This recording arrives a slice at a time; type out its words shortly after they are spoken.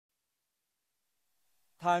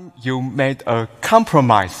time you made a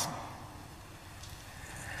compromise.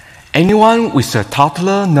 Anyone with a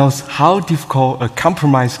toddler knows how difficult a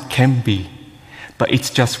compromise can be, but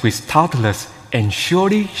it's just with toddlers and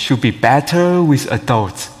surely should be better with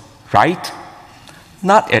adults, right?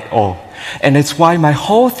 Not at all. And that's why my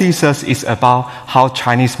whole thesis is about how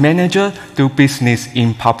Chinese managers do business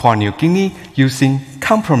in Papua New Guinea using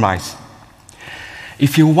compromise.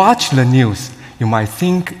 If you watch the news, you might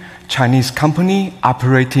think Chinese company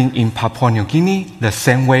operating in Papua New Guinea the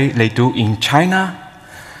same way they do in China,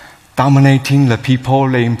 dominating the people,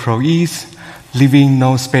 the employees, leaving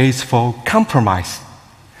no space for compromise.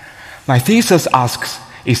 My thesis asks,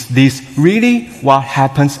 is this really what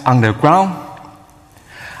happens on the ground?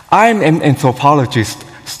 I'm an anthropologist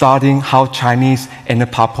studying how Chinese and the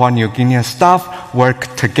Papua New Guinean staff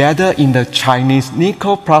work together in the Chinese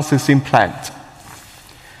nickel processing plant.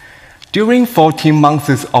 During 14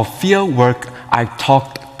 months of field work, I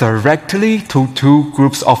talked directly to two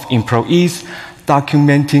groups of employees,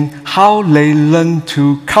 documenting how they learned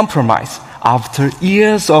to compromise after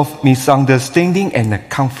years of misunderstanding and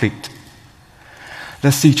conflict.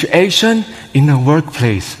 The situation in the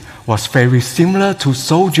workplace was very similar to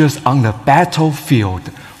soldiers on the battlefield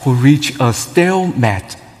who reached a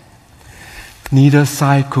stalemate. Neither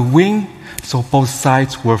side could win, so both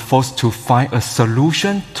sides were forced to find a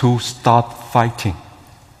solution to stop fighting.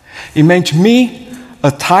 Imagine me,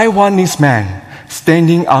 a Taiwanese man,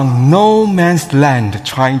 standing on no man's land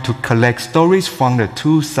trying to collect stories from the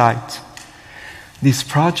two sides. This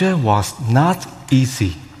project was not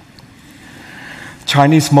easy.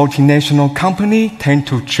 Chinese multinational companies tend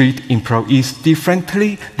to treat employees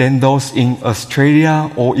differently than those in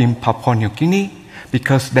Australia or in Papua New Guinea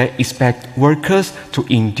because they expect workers to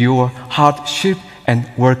endure hardship and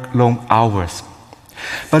work long hours.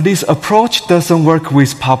 But this approach doesn't work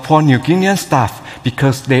with Papua New Guinean staff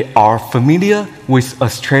because they are familiar with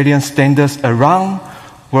Australian standards around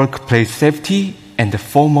workplace safety and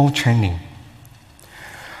formal training.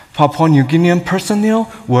 Papua New Guinean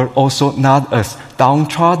personnel were also not as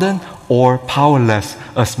downtrodden or powerless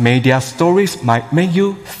as media stories might make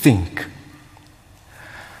you think.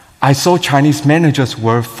 I saw Chinese managers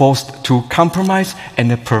were forced to compromise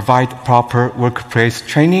and provide proper workplace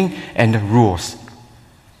training and rules.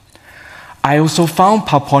 I also found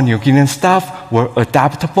Papua New Guinean staff were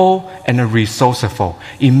adaptable and resourceful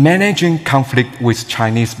in managing conflict with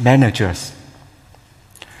Chinese managers.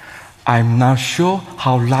 I'm not sure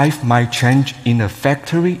how life might change in a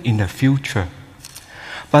factory in the future.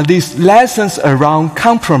 But these lessons around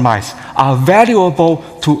compromise are valuable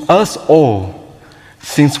to us all,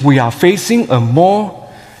 since we are facing a more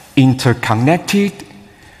interconnected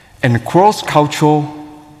and cross-cultural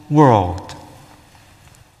world.